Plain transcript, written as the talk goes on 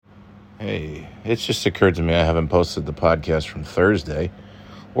Hey, it's just occurred to me I haven't posted the podcast from Thursday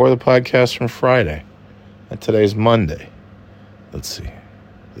or the podcast from Friday. And today's Monday. Let's see.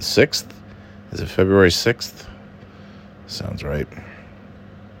 The 6th? Is it February 6th? Sounds right.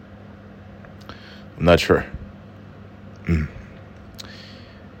 I'm not sure.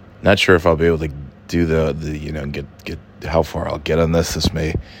 Not sure if I'll be able to do get how far I'll get on this.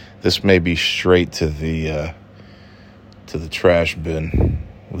 This may be straight to the trash bin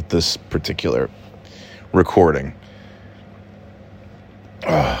with this particular recording.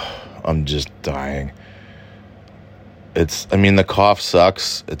 I'm just dying. The cough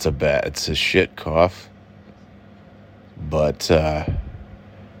sucks. It's a shit cough. But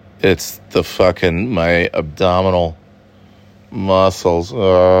it's the my abdominal muscles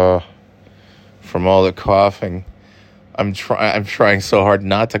from all the coughing. I'm trying so hard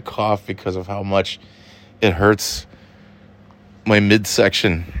not to cough because of how much it hurts my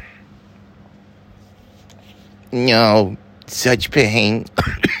midsection. No, such pain.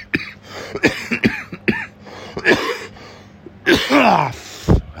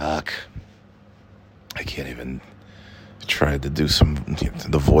 Fuck. I can't even try to do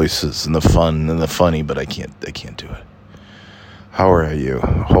the voices and the fun and the funny, but I can't do it. How are you?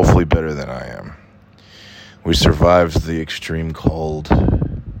 Hopefully better than I am. We survived the extreme cold.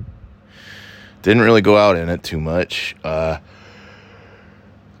 Didn't really go out in it too much.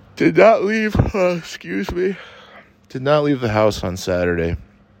 Did not leave the house on Saturday.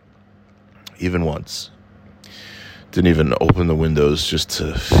 Even once. Didn't even open the windows just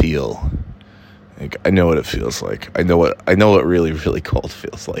to feel. I know what it feels like. I know what really, really cold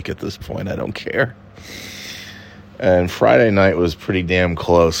feels like at this point. I don't care. And Friday night was pretty damn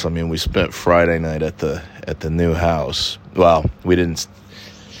close. We spent Friday night at the new house. Well, we didn't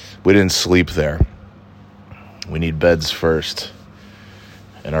sleep there. We need beds first.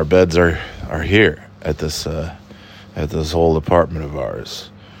 And our beds are here at this whole apartment of ours.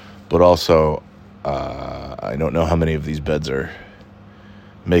 But also, I don't know how many of these beds are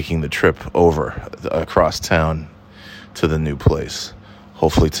making the trip over across town to the new place.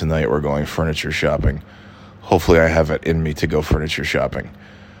 Hopefully tonight we're going furniture shopping. Hopefully I have it in me to go furniture shopping.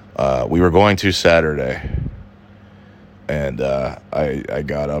 We were going to Saturday, and I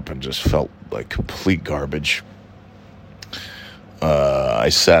got up and just felt like complete garbage. I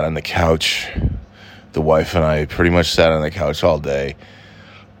sat on the couch. The wife and I pretty much sat on the couch all day.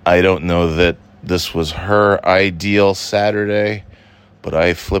 I don't know that this was her ideal Saturday, but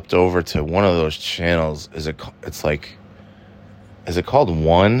I flipped over to one of those channels. Is it called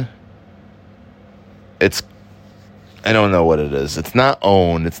One? I don't know what it is. It's not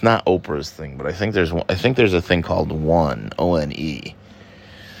OWN. It's not Oprah's thing, but I think there's a thing called One, ONE.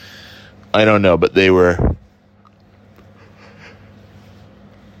 I don't know, but they were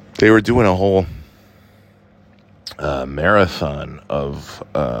doing a whole marathon of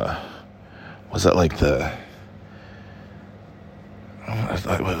was it like the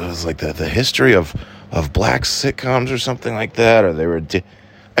history of black sitcoms or something like that, or they were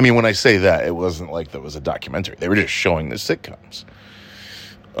when I say that, it wasn't like there was a documentary. They were just showing the sitcoms.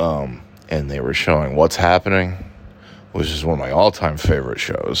 And they were showing What's Happening, which is one of my all-time favorite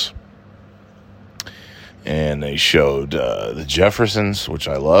shows. And they showed The Jeffersons, which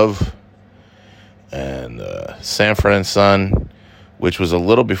I love. And Sanford and Son, which was a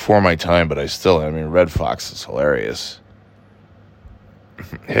little before my time, but Red Fox is hilarious.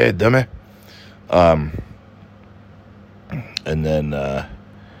 Hey, dummy. And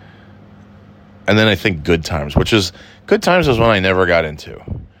then I think Good Times was one I never got into.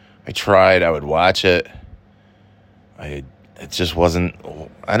 I tried, I would watch it. It just wasn't,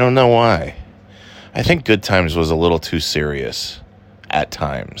 I don't know why. I think Good Times was a little too serious at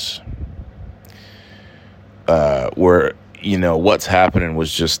times. Where, What's Happening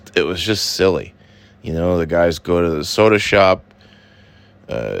was just silly. The guys go to the soda shop.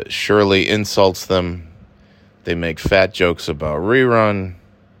 Shirley insults them. They make fat jokes about Rerun.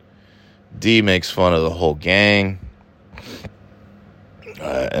 Dee makes fun of the whole gang.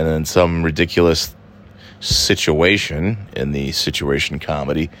 And then some ridiculous situation in the situation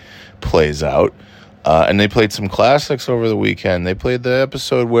comedy plays out. And they played some classics over the weekend. They played the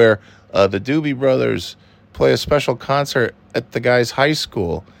episode where the Doobie Brothers play a special concert at the guy's high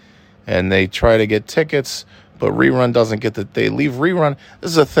school. And they try to get tickets, but Rerun doesn't get they leave Rerun.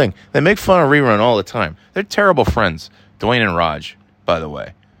 This is a thing. They make fun of Rerun all the time. They're terrible friends. Dwayne and Raj, by the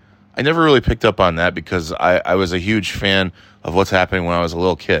way. I never really picked up on that because I was a huge fan of What's Happening when I was a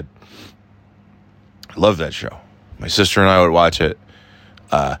little kid. I love that show. My sister and I would watch it.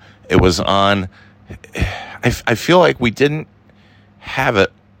 It was on. I feel like we didn't have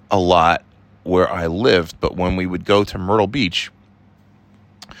it a lot where I lived, but when we would go to Myrtle Beach,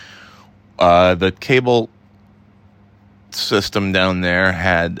 the cable system down there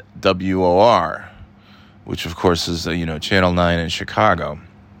had WOR, which of course is Channel 9 in Chicago.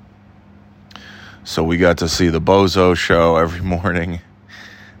 So we got to see the Bozo show every morning,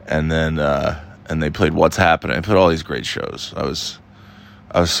 and then and they played What's Happening. They put all these great shows. I was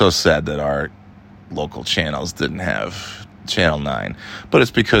so sad that our local channels didn't have Channel 9, but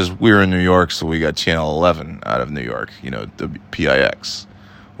it's because we were in New York, so we got Channel 11 out of New York, the PIX,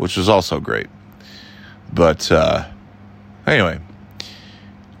 which was also great. But anyway,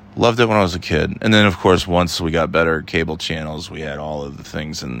 loved it when I was a kid. And then, of course, once we got better cable channels, we had all of the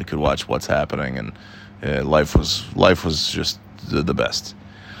things and could watch What's Happening, and life was just the best.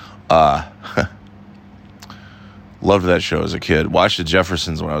 Loved that show as a kid. Watched the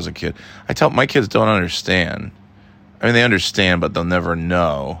Jeffersons when I was a kid. I tell my kids don't understand. I mean, they understand, but they'll never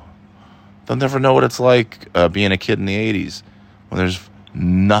know. They'll never know what it's like being a kid in the 80s when there's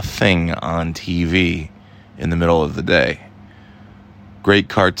nothing on TV in the middle of the day. Great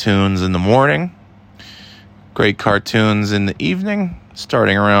cartoons in the morning. Great cartoons in the evening,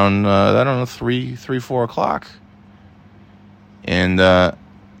 starting around, 3, 4 o'clock. And a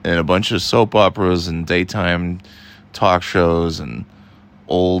bunch of soap operas and daytime talk shows and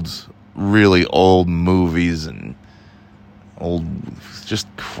really old movies and old just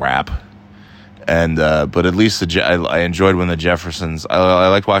crap. And but at least I enjoyed when the Jeffersons. I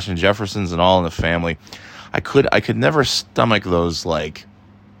liked watching Jeffersons and All in the Family. I could never stomach those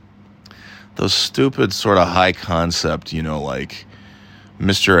stupid sort of high concept, like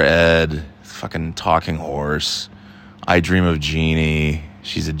Mr. Ed, fucking talking horse, I Dream of Jeannie,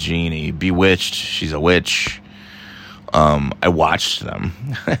 she's a genie, Bewitched, she's a witch. I watched them.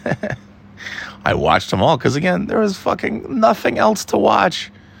 I watched them all because, again, there was fucking nothing else to watch.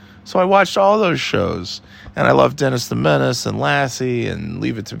 So I watched all those shows. And I love Dennis the Menace and Lassie and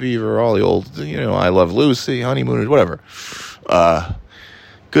Leave It to Beaver, all the old, I Love Lucy, Honeymooners, whatever.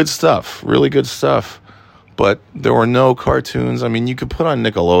 Good stuff, really good stuff. But there were no cartoons. I mean, you could put on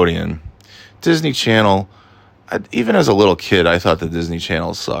Nickelodeon. Disney Channel, even as a little kid, I thought the Disney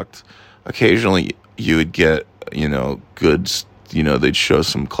Channel sucked. Occasionally, you would get, good, they'd show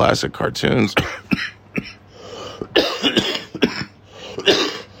some classic cartoons.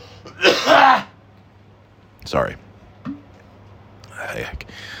 Sorry.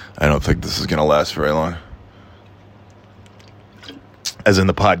 I don't think this is going to last very long. As in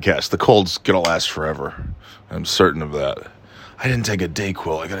the podcast, the cold's going to last forever. I'm certain of that. I didn't take a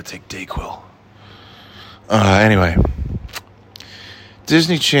Dayquil. I got to take Dayquil. Anyway.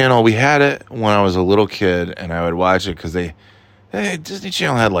 Disney Channel, we had it when I was a little kid, and I would watch it because Disney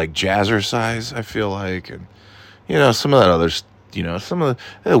Channel had like Jazzercise, I feel like, and some of that other, some of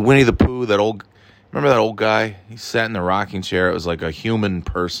the Winnie the Pooh, remember that old guy? He sat in the rocking chair. It was like a human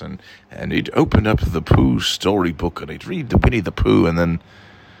person, and he'd open up the Pooh storybook and he'd read the Winnie the Pooh, and then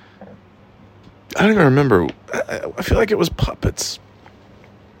I don't even remember. I feel like it was puppets.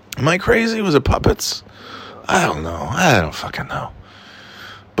 Am I crazy? Was it puppets? I don't know. I don't fucking know.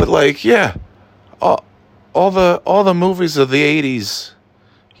 But all the movies of the 80s,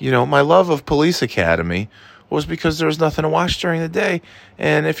 my love of Police Academy was because there was nothing to watch during the day.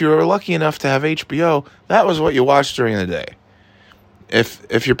 And if you were lucky enough to have HBO, that was what you watched during the day.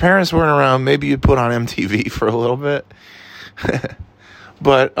 If your parents weren't around, maybe you'd put on MTV for a little bit.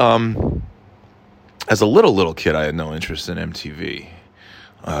 But as a little kid, I had no interest in MTV.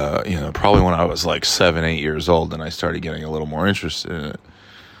 Probably when I was like 7, 8 years old, and I started getting a little more interested in it.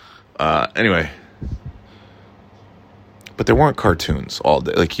 Anyway, but there weren't cartoons all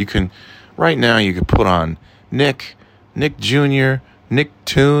day. Like right now you could put on Nick Jr.,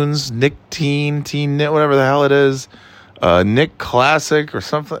 Nicktoons, Nick Teen, whatever the hell it is, Nick Classic or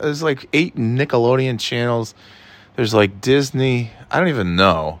something. There's like 8 Nickelodeon channels. There's like Disney. I don't even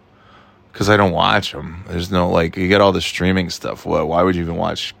know because I don't watch them. There's no you get all the streaming stuff. Why would you even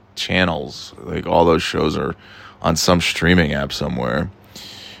watch channels? Like all those shows are on some streaming app somewhere.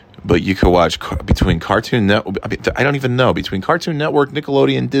 But you could watch between Cartoon Network. I don't even know. Between Cartoon Network,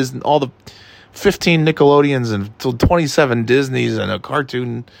 Nickelodeon, Disney, all the 15 Nickelodeons and 27 Disneys and a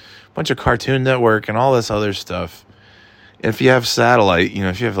bunch of Cartoon Network and all this other stuff. If you have satellite,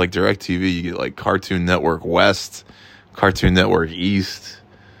 if you have like DirecTV, you get like Cartoon Network West, Cartoon Network East,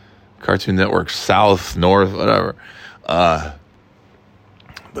 Cartoon Network South, North, whatever. But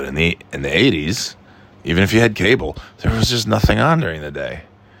in the 80s, even if you had cable, there was just nothing on during the day.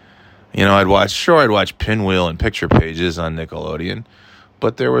 I'd watch Pinwheel and Picture Pages on Nickelodeon,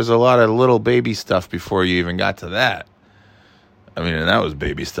 but there was a lot of little baby stuff before you even got to that. I mean, and that was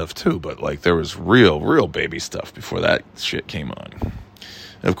baby stuff too, but like there was real baby stuff before that shit came on.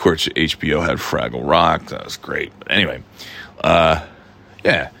 And of course, HBO had Fraggle Rock. That was great. But anyway,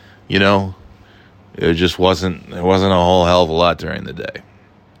 yeah, you know, there wasn't a whole hell of a lot during the day.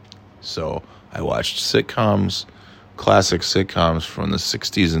 So I watched sitcoms, classic sitcoms from the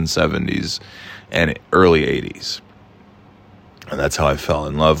 60s and 70s and early 80s. And that's how I fell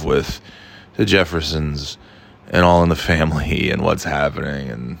in love with the Jeffersons and All in the Family and What's Happening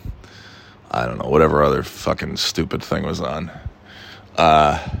and I don't know, whatever other fucking stupid thing was on.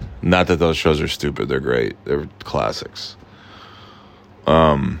 Not that those shows are stupid. They're great. They're classics.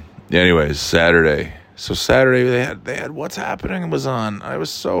 Anyways, Saturday. So Saturday they had What's Happening was on. I was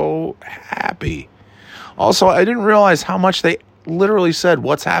so happy. Also, I didn't realize how much they literally said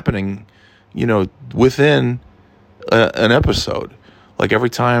What's Happening, you know, within an episode. Like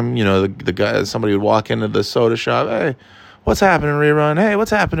every time, you know, the guy, somebody would walk into the soda shop. Hey, what's happening, Rerun? Hey, what's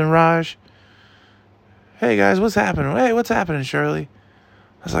happening, Raj? Hey, guys, what's happening? Hey, what's happening, Shirley?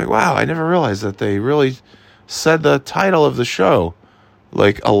 I was like, wow, I never realized that they really said the title of the show,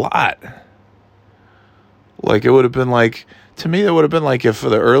 like, a lot. Like, it would have been like, to me, it would have been like if for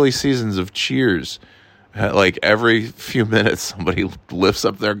the early seasons of Cheers, like, every few minutes, somebody lifts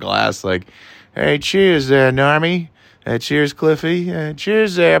up their glass, like, hey, cheers there, Normie. Cheers, Cliffy.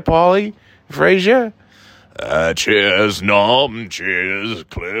 Cheers there, Paulie. Frasier. Cheers, Norm. Cheers,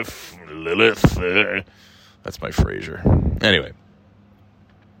 Cliff. Lilith. That's my Frasier. Anyway.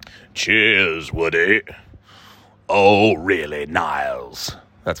 Cheers, Woody. Oh, really, Niles.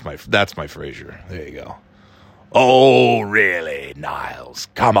 That's my Frasier. There you go. Oh, really, Niles.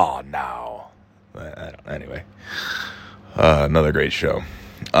 Come on now. Anyway. Another great show.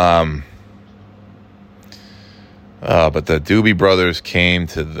 But the Doobie Brothers came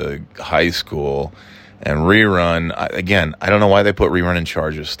to the high school and Rerun. Again, I don't know why they put Rerun in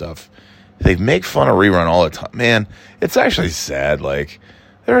charge of stuff. They make fun of Rerun all the time. Man, it's actually sad. Like,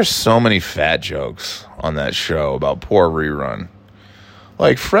 there are so many fat jokes on that show about poor Rerun.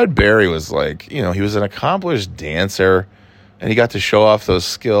 Like, Fred Berry was like, you know, he was an accomplished dancer and he got to show off those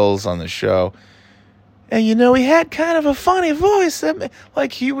skills on the show. And, you know, he had kind of a funny voice.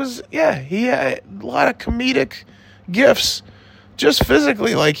 Like, he had a lot of comedic gifts just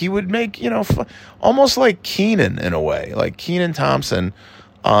physically. Like, he would make, you know, almost like Kenan in a way. Like Kenan Thompson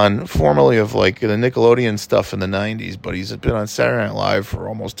on formerly of like the Nickelodeon stuff in the 90s. But he's been on Saturday Night Live for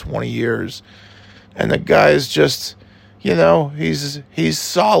almost 20 years. And the guy's just, you know, he's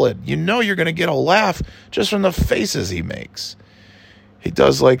solid. You know you're going to get a laugh just from the faces he makes. He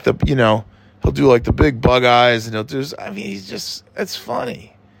does like the, you know, he'll do like the big bug eyes and he's just, it's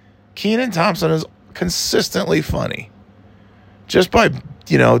funny. Kenan Thompson is consistently funny. Just by,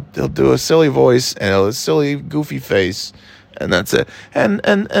 you know, he'll do a silly voice and a silly, goofy face, and that's it.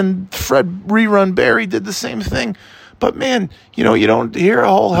 And Fred Rerun Barry did the same thing. But man, you know, you don't hear a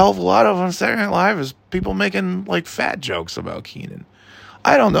whole hell of a lot of on Saturday Night Live is people making like fat jokes about Kenan.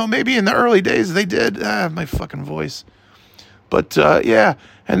 I don't know. Maybe in the early days they did. My fucking voice. But yeah.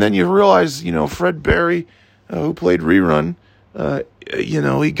 And then you realize, you know, Fred Berry, who played Rerun, you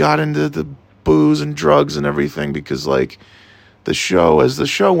know, he got into the booze and drugs and everything because, like, as the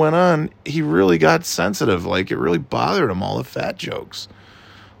show went on, he really got sensitive. Like, it really bothered him, all the fat jokes.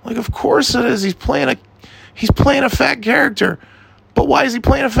 Like, of course it is. He's playing a fat character. But why is he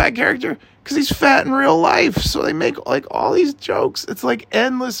playing a fat character? Because he's fat in real life. So they make, like, all these jokes. It's like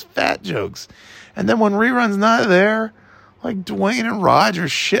endless fat jokes. And then when Rerun's not there, like Dwayne and Raj are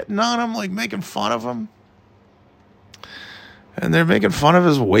shitting on him, like making fun of him. And they're making fun of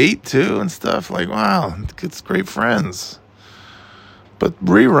his weight too and stuff. Like, wow, it's great friends. But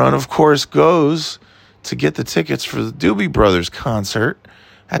Rerun, of course, goes to get the tickets for the Doobie Brothers concert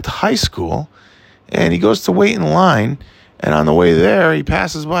at the high school. And he goes to wait in line. And on the way there, he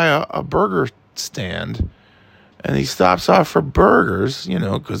passes by a burger stand. And he stops off for burgers, you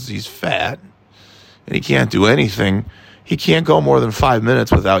know, because he's fat. And he can't do anything. He can't go more than 5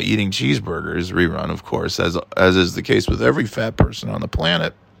 minutes without eating cheeseburgers. Rerun, of course, as is the case with every fat person on the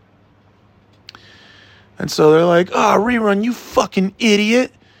planet. And so they're like, Rerun, you fucking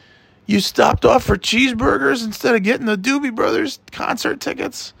idiot. You stopped off for cheeseburgers instead of getting the Doobie Brothers concert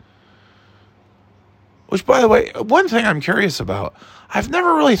tickets. Which, by the way, one thing I'm curious about, I've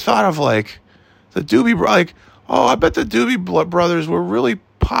never really thought of, like, the Doobie, like, I bet the Doobie Brothers were really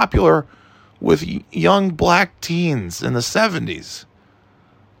popular with young black teens in the 70s.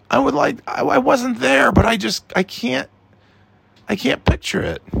 I wasn't there, but I can't picture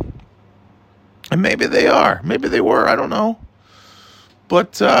it. And maybe they are. Maybe they were. I don't know.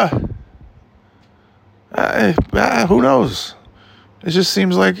 But who knows? It just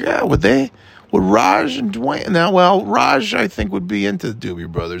seems like, yeah, would Raj and Dwayne? Now, well, Raj, I think, would be into the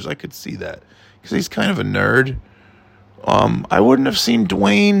Doobie Brothers. I could see that because he's kind of a nerd. I wouldn't have seen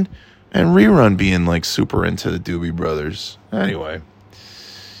Dwayne and Rerun being like super into the Doobie Brothers. Anyway,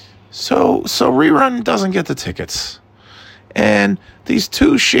 so Rerun doesn't get the tickets, and these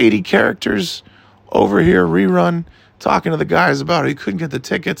two shady characters over here, Rerun, talking to the guys about it. He couldn't get the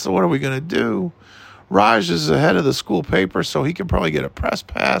tickets, so what are we gonna do? Raj is the head of the school paper, so he could probably get a press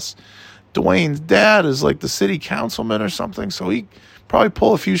pass. Dwayne's dad is like the city councilman or something, so he probably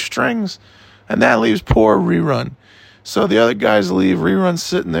pull a few strings, and that leaves poor Rerun. So the other guys leave. Rerun's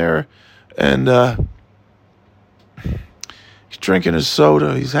sitting there, and he's drinking his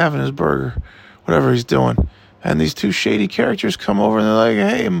soda. He's having his burger, whatever he's doing. And these two shady characters come over, and they're like,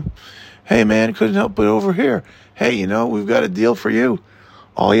 hey, man, couldn't help but over here. Hey, we've got a deal for you.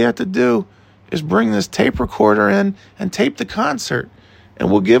 All you have to do is bring this tape recorder in and tape the concert. And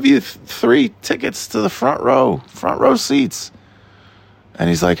we'll give you 3 tickets to the front row seats. And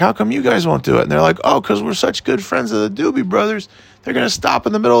he's like, how come you guys won't do it? And they're like, oh, because we're such good friends of the Doobie Brothers. They're going to stop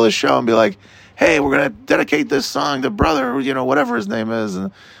in the middle of the show and be like, hey, we're going to dedicate this song to brother, whatever his name is.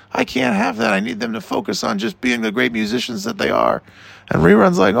 And I can't have that. I need them to focus on just being the great musicians that they are. And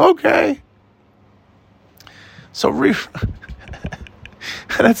Rerun's like, okay. So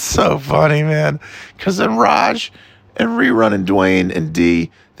that's so funny, man. Because then Raj and Rerun and Dwayne and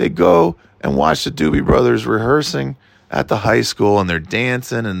Dee, they go and watch the Doobie Brothers rehearsing at the high school, and they're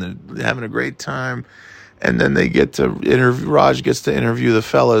dancing and they're having a great time. And then they get to Raj gets to interview the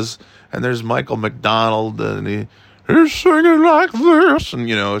fellas, and there's Michael McDonald, and he's singing like this, and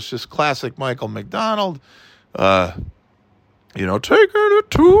it's just classic Michael McDonald. Taking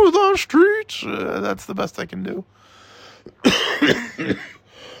it to the streets. That's the best I can do.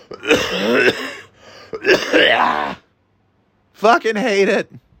 Fucking hate it.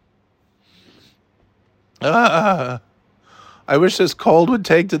 I wish this cold would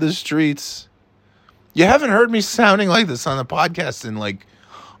take to the streets. You haven't heard me sounding like this on the podcast in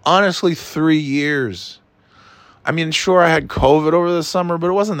honestly 3 years. I mean, sure, I had COVID over the summer, but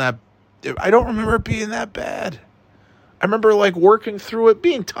it wasn't that. I don't remember it being that bad. I remember working through it,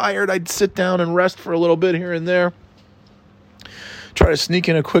 being tired. I'd sit down and rest for a little bit here and there. Try to sneak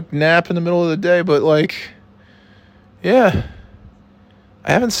in a quick nap in the middle of the day, but yeah.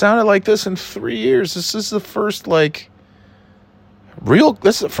 I haven't sounded like this in 3 years. This is the first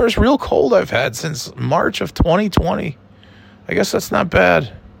real cold I've had since March of 2020. I guess that's not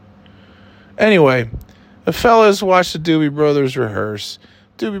bad. Anyway, the fellas watch the Doobie Brothers rehearse.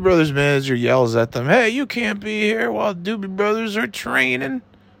 Doobie Brothers manager yells at them, hey, you can't be here while Doobie Brothers are training.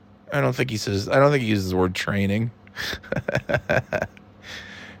 I don't think he uses the word training.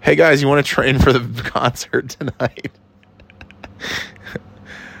 Hey guys, you want to train for the concert tonight?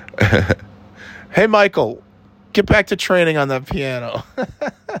 Hey Michael, get back to training on that piano.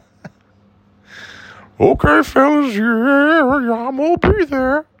 Okay, fellas, yeah, I'm gonna be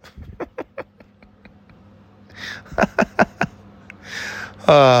there.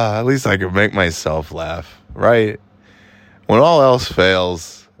 At least I can make myself laugh, right? When all else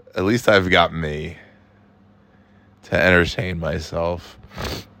fails, at least I've got me to entertain myself.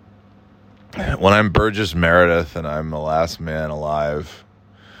 When I'm Burgess Meredith and I'm the last man alive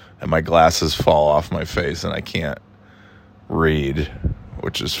and my glasses fall off my face and I can't read,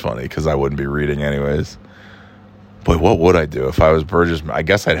 which is funny because I wouldn't be reading anyways. But what would I do if I was Burgess? I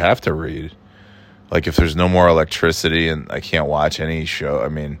guess I'd have to read. If there's no more electricity and I can't watch any show, I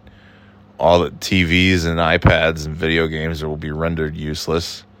mean, all the TVs and iPads and video games will be rendered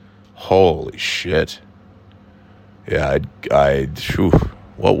useless. Holy shit. Yeah,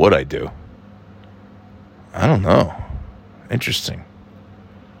 what would I do? I don't know. Interesting.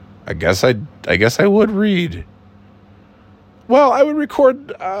 I guess I would read. Well, I would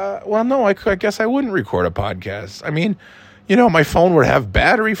record. I guess I wouldn't record a podcast. I mean, my phone would have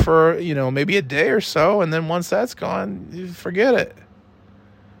battery for maybe a day or so, and then once that's gone, you forget it.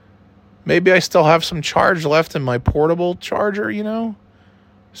 Maybe I still have some charge left in my portable charger,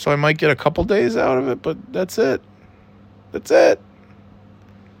 so I might get a couple days out of it, but that's it. That's it.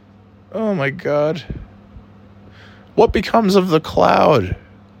 Oh my God. What becomes of the cloud?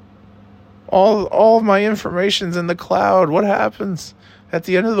 All of my information's in the cloud. What happens at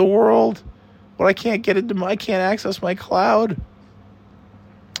the end of the world? When I can't I can't access my cloud.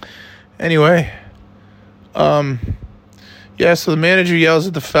 Anyway, yeah, so the manager yells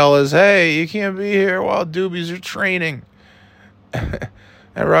at the fellas, hey, you can't be here while doobies are training.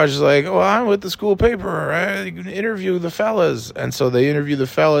 And Roger's like, well, I'm with the school paper. You can interview the fellas. And so they interview the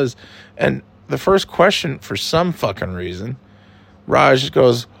fellas. And the first question, for some fucking reason, Raj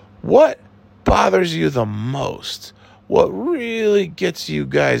goes, what bothers you the most? What really gets you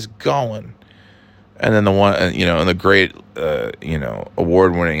guys going? And then the one, and the great,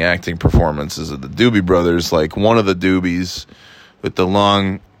 award-winning acting performances of the Doobie Brothers, like one of the Doobies with the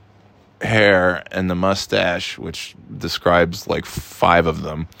long hair and the mustache, which describes like 5 of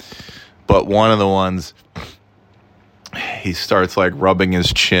them. But one of the ones, he starts like rubbing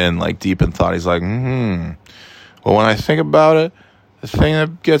his chin, like deep in thought. He's like, well, when I think about it, the thing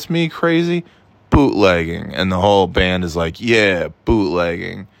that gets me crazy, bootlegging. And the whole band is like, yeah,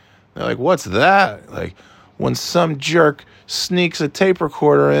 bootlegging. They're like, what's that? Like, when some jerk sneaks a tape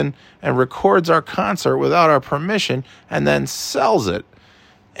recorder in and records our concert without our permission and then sells it.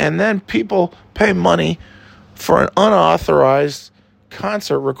 And then people pay money for an unauthorized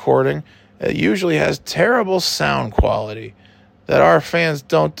concert recording that usually has terrible sound quality that our fans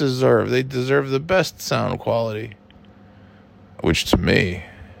don't deserve. They deserve the best sound quality. Which to me,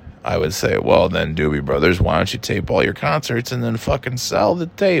 I would say, well, then, Doobie Brothers, why don't you tape all your concerts and then fucking sell the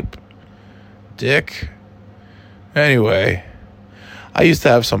tape, dick? Anyway, I used to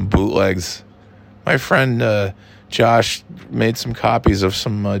have some bootlegs. My friend Josh made some copies of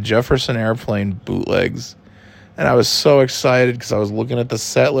some Jefferson Airplane bootlegs. And I was so excited because I was looking at the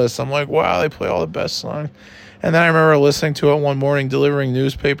set list. I'm like, wow, they play all the best songs. And then I remember listening to it one morning, delivering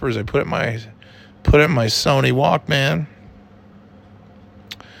newspapers. I put it in my Sony Walkman.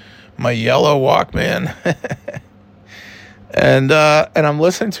 My yellow Walkman. and I'm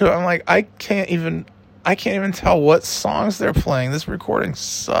listening to it. I'm like, I can't even tell what songs they're playing. This recording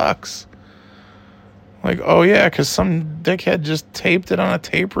sucks. Like, oh yeah, because some dickhead just taped it on a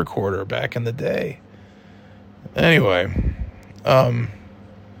tape recorder back in the day. Anyway, and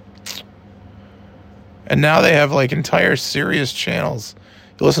now they have like entire Sirius channels.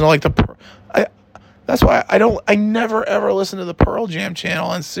 You listen to like that's why I never ever listen to the Pearl Jam channel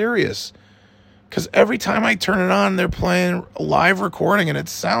on Sirius. Because every time I turn it on, they're playing a live recording, and it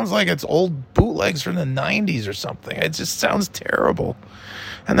sounds like it's old bootlegs from the 90s or something. It just sounds terrible.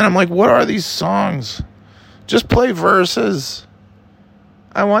 And then I'm like, what are these songs? Just play verses.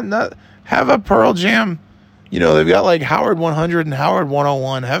 I want that. Have a Pearl Jam. They've got like Howard 100 and Howard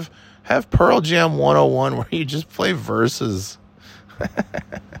 101. Have Pearl Jam 101 where you just play verses.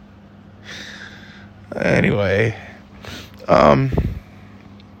 Anyway,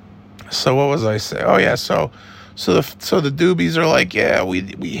 so what was I saying? Oh yeah, so the Doobies are like, yeah, we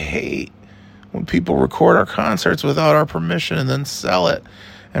hate when people record our concerts without our permission and then sell it.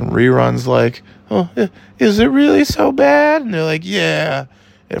 And Rerun's like, oh, is it really so bad? And they're like, yeah,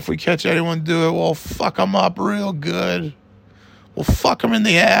 if we catch anyone do it, we'll fuck them up real good. We'll fuck them in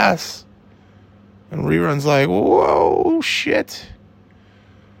the ass. And Rerun's like, whoa, shit.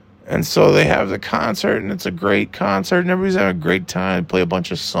 And so they have the concert, and it's a great concert, and everybody's having a great time. They play a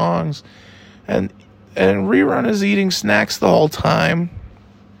bunch of songs. And Rerun is eating snacks the whole time.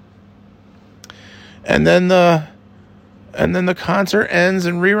 And then the concert ends,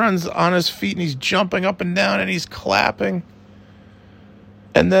 and Rerun's on his feet, and he's jumping up and down, and he's clapping.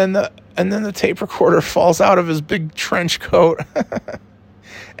 And then the tape recorder falls out of his big trench coat.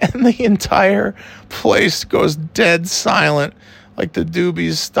 And the entire place goes dead silent. Like the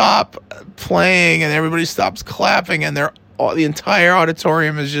Doobies stop playing and everybody stops clapping, and the entire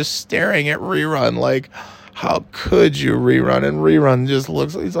auditorium is just staring at Rerun like, how could you, Rerun? And Rerun just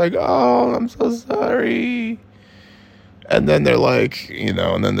he's like, oh, I'm so sorry. And then they're like, and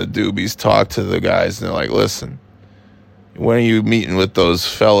then the Doobies talk to the guys, and they're like, listen, when are you meeting with those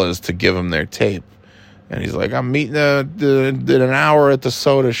fellas to give them their tape? And he's like, I'm meeting in an hour at the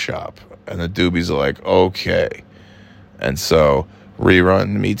soda shop. And the Doobies are like, okay. And so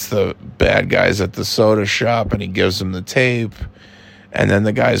Rerun meets the bad guys at the soda shop, and he gives them the tape. And then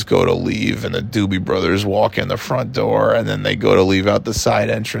the guys go to leave, and the Doobie Brothers walk in the front door, and then they go to leave out the side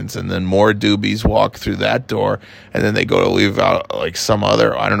entrance, and then more Doobies walk through that door, and then they go to leave out like some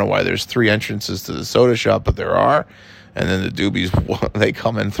other, I don't know why there's 3 entrances to the soda shop, but there are. And then the Doobies, they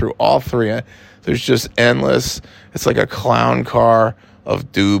come in through all 3. There's just endless, it's like a clown car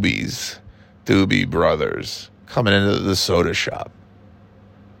of Doobies, Doobie Brothers, coming into the soda shop.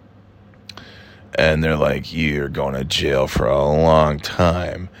 And they're like, you're going to jail for a long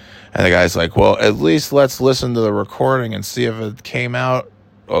time. And the guy's like, well, at least let's listen to the recording and see if it came out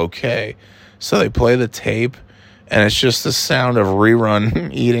okay. So they play the tape, and it's just the sound of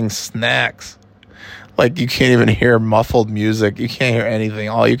Rerun eating snacks. Like, you can't even hear muffled music. You can't hear anything.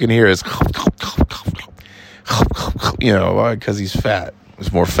 All you can hear is, because he's fat.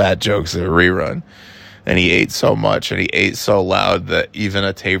 There's more fat jokes than Rerun. And he ate so much, and he ate so loud that even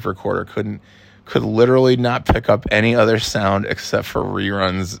a tape recorder couldn't could literally not pick up any other sound except for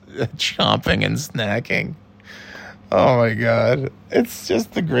reruns, chomping and snacking. Oh my God. It's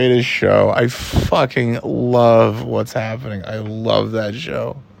just the greatest show. I fucking love what's happening. I love that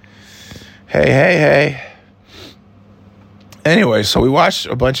show. Hey. Anyway, so we watched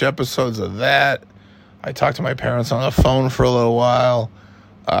a bunch of episodes of that. I talked to my parents on the phone for a little while.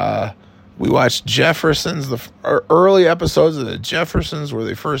 We watched Jeffersons, the early episodes of the Jeffersons where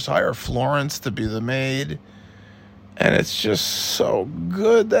they first hire Florence to be the maid. And it's just so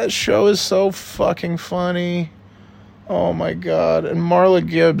good. That show is so fucking funny. Oh my God. And Marla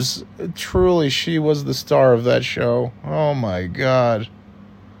Gibbs, truly, she was the star of that show. Oh my God.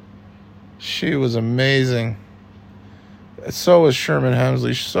 She was amazing. So was Sherman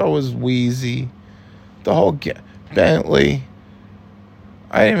Hemsley. So was Wheezy. The whole Bentley.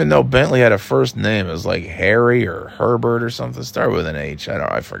 I didn't even know Bentley had a first name. It was like Harry or Herbert or something. Started with an H.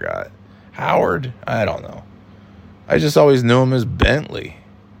 I forgot. Howard? I don't know. I just always knew him as Bentley.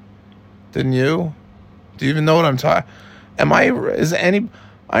 Didn't you? Do you even know what I'm talking? I'm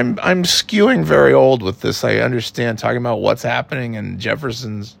skewing very old with this. I understand talking about what's happening in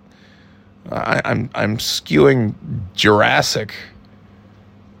Jefferson's. I'm skewing Jurassic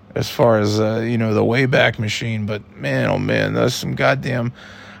as far as the Wayback Machine, but man, oh man, there's some goddamn.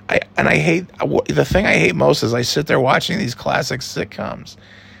 The thing I hate most is I sit there watching these classic sitcoms,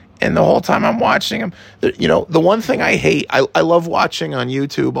 and the whole time I'm watching them, the one thing I hate, I love watching on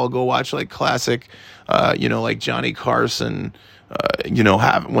YouTube. I'll go watch like classic, like Johnny Carson,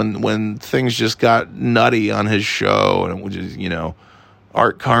 when things just got nutty on his show, and it would just,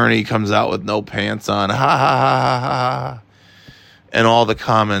 Art Carney comes out with no pants on, ha ha ha ha ha. And all the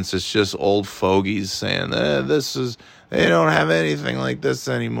comments, it's just old fogies saying, they don't have anything like this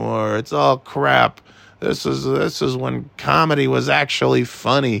anymore. It's all crap. This is when comedy was actually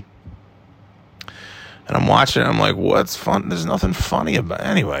funny. And I'm watching it, I'm like, what's fun? There's nothing funny about it.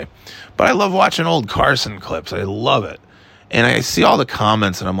 Anyway. But I love watching old Carson clips. I love it. And I see all the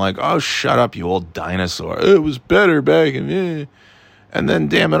comments, and I'm like, oh, shut up, you old dinosaur. It was better back in... And then,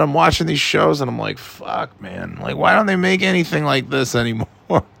 damn it, I'm watching these shows, and I'm like, fuck, man. Like, why don't they make anything like this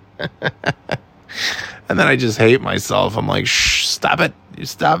anymore? And then I just hate myself. I'm like, shh, stop it. You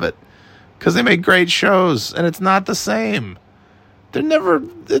stop it. Because they make great shows, and it's not the same. They're never,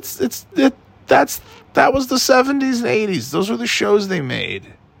 that was the 70s and 80s. Those were the shows they made.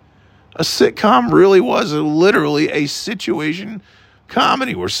 A sitcom really was literally a situation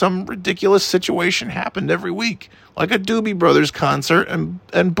comedy where some ridiculous situation happened every week, like a Doobie Brothers concert and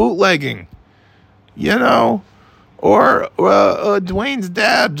bootlegging, or Dwayne's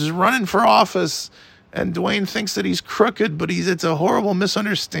dad is running for office, and Dwayne thinks that he's crooked, but it's a horrible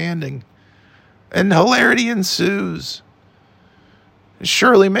misunderstanding, and hilarity ensues.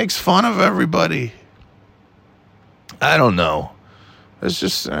 Shirley makes fun of everybody. I don't know. It's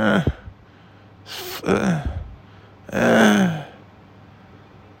just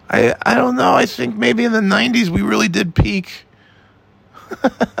I don't know. I think maybe in the 90s we really did peak.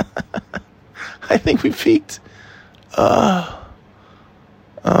 I think we peaked.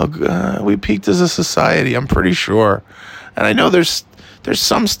 We peaked as a society. I'm pretty sure. And I know there's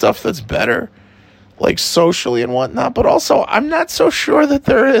some stuff that's better, like socially and whatnot, but also I'm not so sure that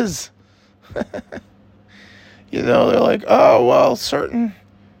there is. They're like, oh, well, certain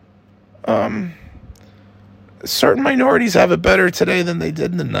minorities have it better today than they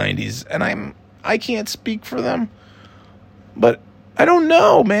did in the 90s. And I can't speak for them, but I don't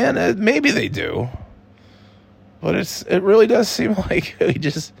know, man. Maybe they do. But it really does seem like the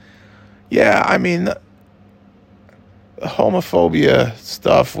homophobia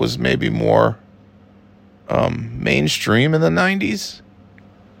stuff was maybe more mainstream in the 90s.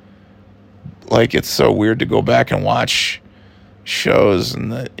 Like, it's so weird to go back and watch shows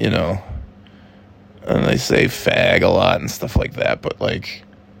and and they say fag a lot and stuff like that, but like,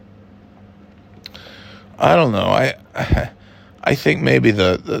 I don't know. I think maybe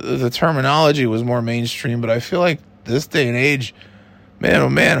the terminology was more mainstream, but I feel like this day and age, man, oh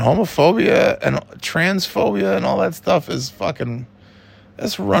man, homophobia and transphobia and all that stuff that's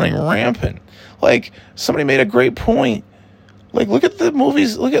running rampant. Like, somebody made a great point. Like, look at the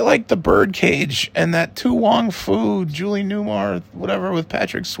movies, look at like The Birdcage and that Tu Wong Fu, Julie Newmar, whatever, with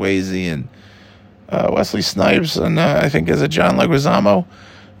Patrick Swayze and Wesley Snipes, and I think is a John Leguizamo,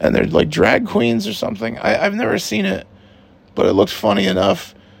 and they're like drag queens or something. I've never seen it, but it looks funny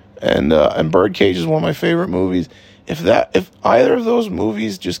enough. And Birdcage is one of my favorite movies. If either of those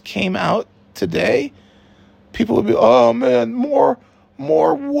movies just came out today, people would be, oh man, more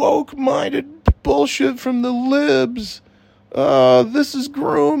woke-minded bullshit from the libs. This is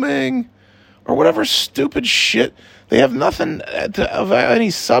grooming. or whatever stupid shit. They have nothing of any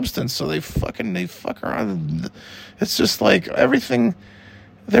substance, so they fuck around. It's just like everything.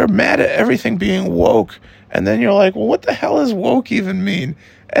 They're mad at everything being woke, and then you're like, well, what the hell does woke even mean?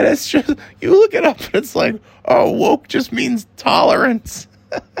 And it's just, you look it up, and it's like, oh, woke just means tolerance.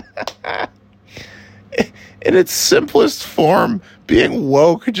 In its simplest form, being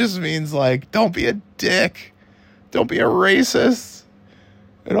woke just means like, don't be a dick, don't be a racist,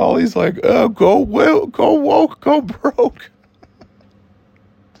 and all these like, oh, go woke, go broke.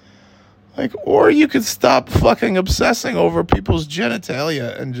 Like, or you could stop fucking obsessing over people's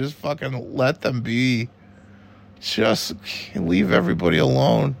genitalia and just fucking let them be. Just leave everybody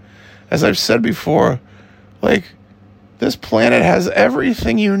alone. As I've said before, like, this planet has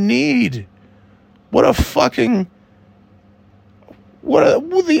everything you need. The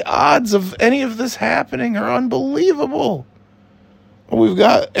odds of any of this happening are unbelievable. We've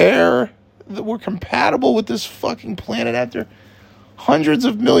got air that we're compatible with this fucking planet after hundreds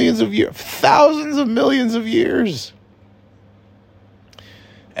of millions of years, thousands of millions of years.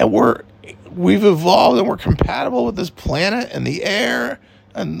 And we've evolved and we're compatible with this planet and the air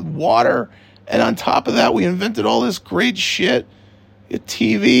and water. And on top of that, we invented all this great shit.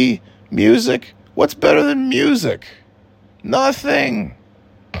 TV, music. What's better than music? Nothing.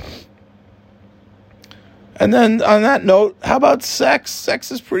 And then on that note, how about sex?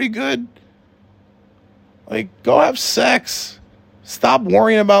 Sex is pretty good. Like, go have sex. Stop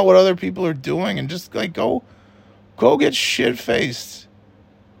worrying about what other people are doing and just like go get shit-faced.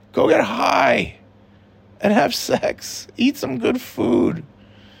 Go get high and have sex. Eat some good food.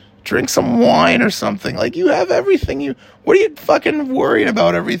 Drink some wine or something. Like, you have everything what are you fucking worried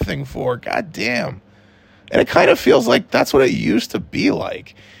about everything for? God damn. And it kind of feels like that's what it used to be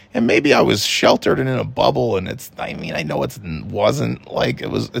like. And maybe I was sheltered and in a bubble, and I know it wasn't like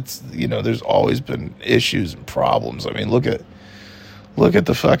it's there's always been issues and problems. I mean, look at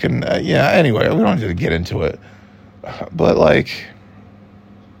the fucking, anyway, we don't need to get into it. But like,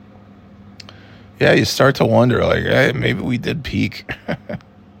 yeah, you start to wonder, like, hey, maybe we did peak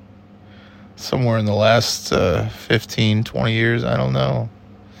somewhere in the last 15, 20 years. I don't know.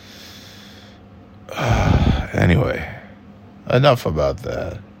 Anyway, enough about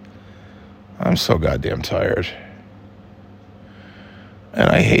that. I'm so goddamn tired. And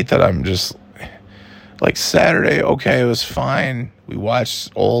I hate that I'm just, like, Saturday, okay, it was fine. We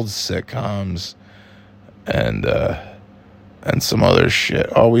watched old sitcoms and some other shit.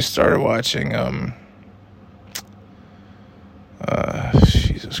 Oh, we started watching,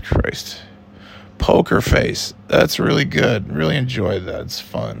 Jesus Christ. Poker Face. That's really good. Really enjoyed that. It's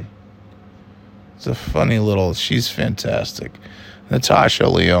fun. It's a funny little, she's fantastic. Natasha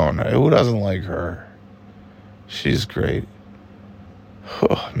Lyonne. Who doesn't like her? She's great.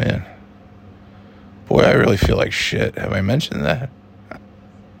 Oh, man. Boy, I really feel like shit. Have I mentioned that?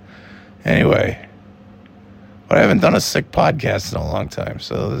 Anyway. But I haven't done a sick podcast in a long time,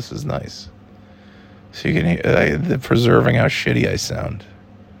 so this is nice. So you can hear, preserving how shitty I sound.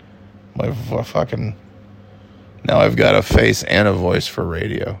 My fucking... Now I've got a face and a voice for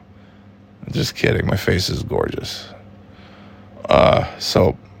radio. I'm just kidding. My face is gorgeous.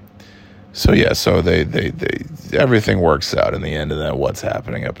 So they everything works out in the end of that What's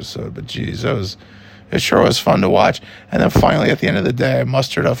Happening episode. But geez, it sure was fun to watch. And then finally at the end of the day, I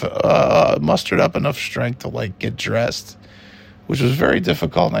mustered up enough strength to like get dressed, which was very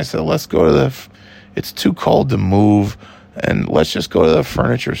difficult. And I said, let's go to it's too cold to move, and let's just go to the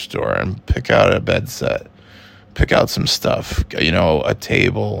furniture store and pick out a bed set, pick out some stuff, a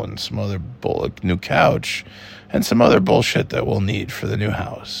table and some other new couch and some other bullshit that we'll need for the new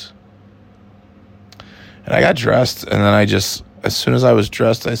house. And I got dressed, and then as soon as I was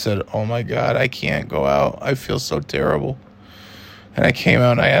dressed, I said, oh my God, I can't go out. I feel so terrible. And I came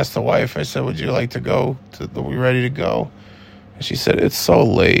out and I asked the wife, I said, would you like to go? Are we ready to go? And she said, it's so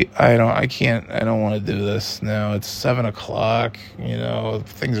late. I don't want to do this now. It's 7:00.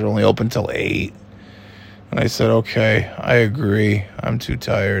 Things are only open till 8. And I said, okay, I agree. I'm too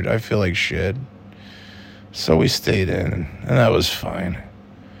tired. I feel like shit. So we stayed in, and that was fine.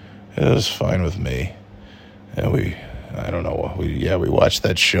 It was fine with me. And we watched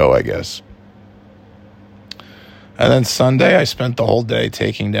that show, I guess. And then Sunday, I spent the whole day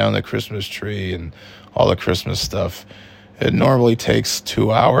taking down the Christmas tree and all the Christmas stuff. It normally takes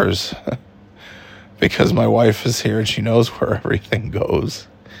 2 hours because my wife is here and she knows where everything goes.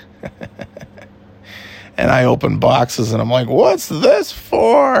 And I open boxes and I'm like, what's this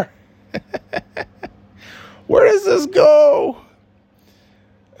for? Where does this go?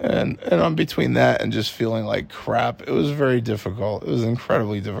 And I'm between that and just feeling like crap. It was very difficult. It was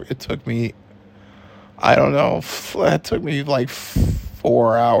incredibly difficult. It took me I don't know. It took me like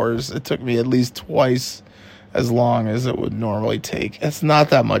 4 hours. It took me at least twice as long as it would normally take. It's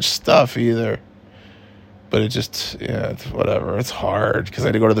not that much stuff either. But it just, it's whatever. It's hard because I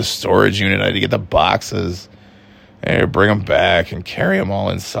had to go to the storage unit. I had to get the boxes and bring them back and carry them all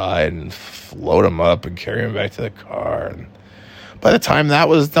inside and load them up and carry them back to the car. And by the time that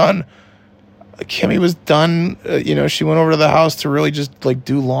was done, Kimmy was done. She went over to the house to really just like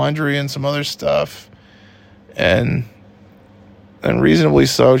do laundry and some other stuff. And reasonably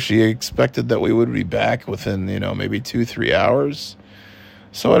so, she expected that we would be back within, maybe 2-3 hours.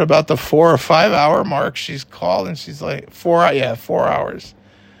 So at about the 4 or 5 hour mark, she's called and she's like, 4 hours.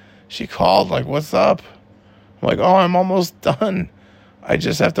 She called like, what's up? I'm like, oh, I'm almost done. I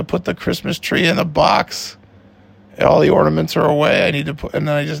just have to put the Christmas tree in the box. All the ornaments are away. And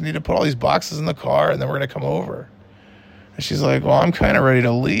then I just need to put all these boxes in the car, and then we're going to come over. And she's like, well, I'm kind of ready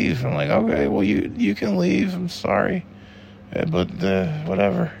to leave. I'm like, okay, well, you can leave. I'm sorry. But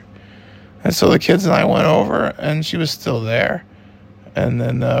whatever. And so the kids and I went over, and she was still there. And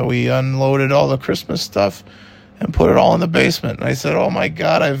then we unloaded all the Christmas stuff and put it all in the basement. And I said, oh, my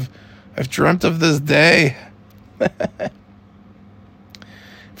God, I've dreamt of this day.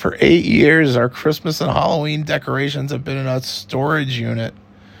 For 8 years, our Christmas and Halloween decorations have been in a storage unit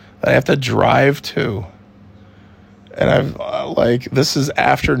that I have to drive to. And this is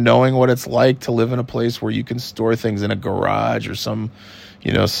after knowing what it's like to live in a place where you can store things in a garage or some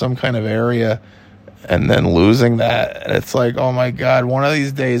kind of area, and then losing that. And it's like, oh my God, one of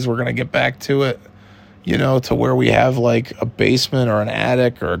these days we're going to get back to it, to where we have like a basement or an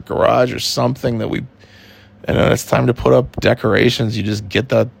attic or a garage or something that and when it's time to put up decorations, you just get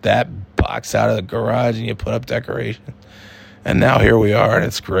that box out of the garage and you put up decorations. And now here we are, and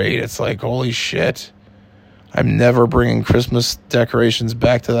it's great. It's like, holy shit. I'm never bringing Christmas decorations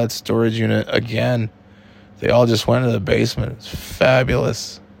back to that storage unit again. They all just went to the basement. It's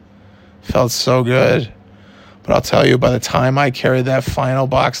fabulous. Felt so good. But I'll tell you, by the time I carried that final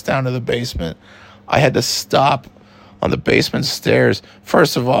box down to the basement, I had to stop on the basement stairs.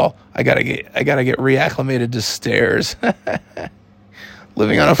 First of all, I gotta get reacclimated to stairs.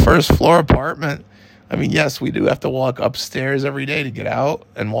 Living on a first floor apartment. I mean, yes, we do have to walk upstairs every day to get out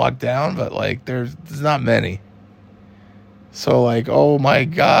and walk down, but like there's not many. So like, oh my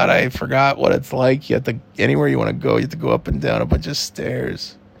God, I forgot what it's like. You have to, anywhere you want to go, you have to go up and down a bunch of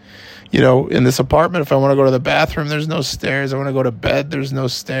stairs. In this apartment, if I want to go to the bathroom, there's no stairs. I want to go to bed, there's no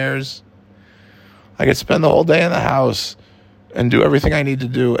stairs. I could spend the whole day in the house and do everything I need to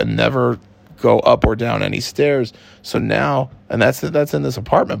do and never go up or down any stairs. So now, and that's in this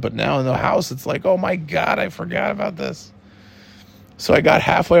apartment, but now in the house, it's like, oh my God, I forgot about this. So I got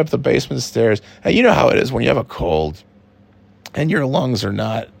halfway up the basement stairs. And you know how it is when you have a cold and your lungs are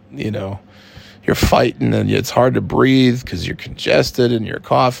not, you're fighting and it's hard to breathe because you're congested and you're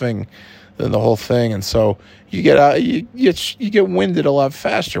coughing and the whole thing. And so you get out, you get winded a lot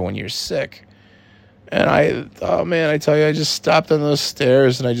faster when you're sick. And I tell you, I just stopped on those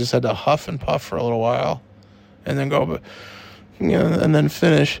stairs and I just had to huff and puff for a little while and then go, and then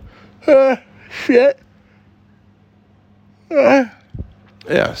finish. Shit.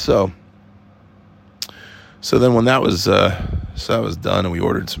 Yeah, so then when that was done and we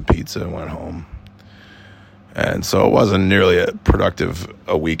ordered some pizza and went home. And so it wasn't nearly as productive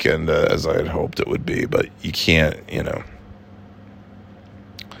a weekend as I had hoped it would be, but you can't,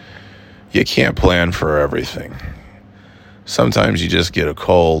 you can't plan for everything. Sometimes you just get a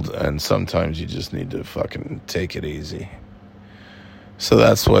cold, and sometimes you just need to fucking take it easy. So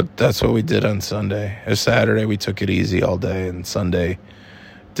that's what we did on Sunday. Or Saturday we took it easy all day, and Sunday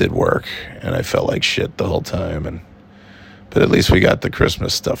did work, and I felt like shit the whole time. But at least we got the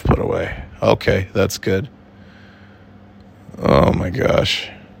Christmas stuff put away. Okay, that's good. Oh my gosh.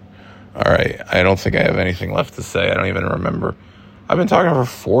 All right, I don't think I have anything left to say. I don't even remember. I've been talking for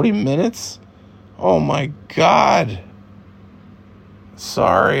 40 minutes? Oh my God.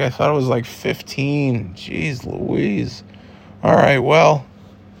 Sorry, I thought it was like 15. Jeez Louise. All right, well,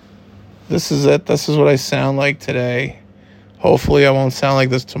 this is it. This is what I sound like today. Hopefully I won't sound like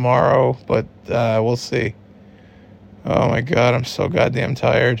this tomorrow, but we'll see. Oh my God, I'm so goddamn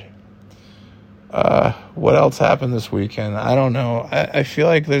tired. What else happened this weekend? I don't know. I feel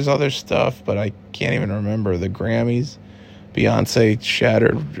like there's other stuff, but I can't even remember. The Grammys. Beyonce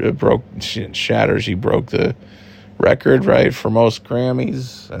she broke the record, right, for most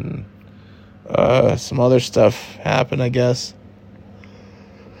Grammys, and some other stuff happened, I guess.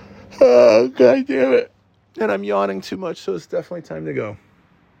 Oh, God damn it. And I'm yawning too much, so it's definitely time to go.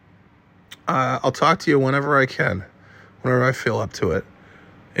 I'll talk to you whenever I can, whenever I feel up to it.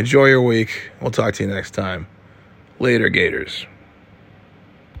 Enjoy your week. We'll talk to you next time. Later, Gators.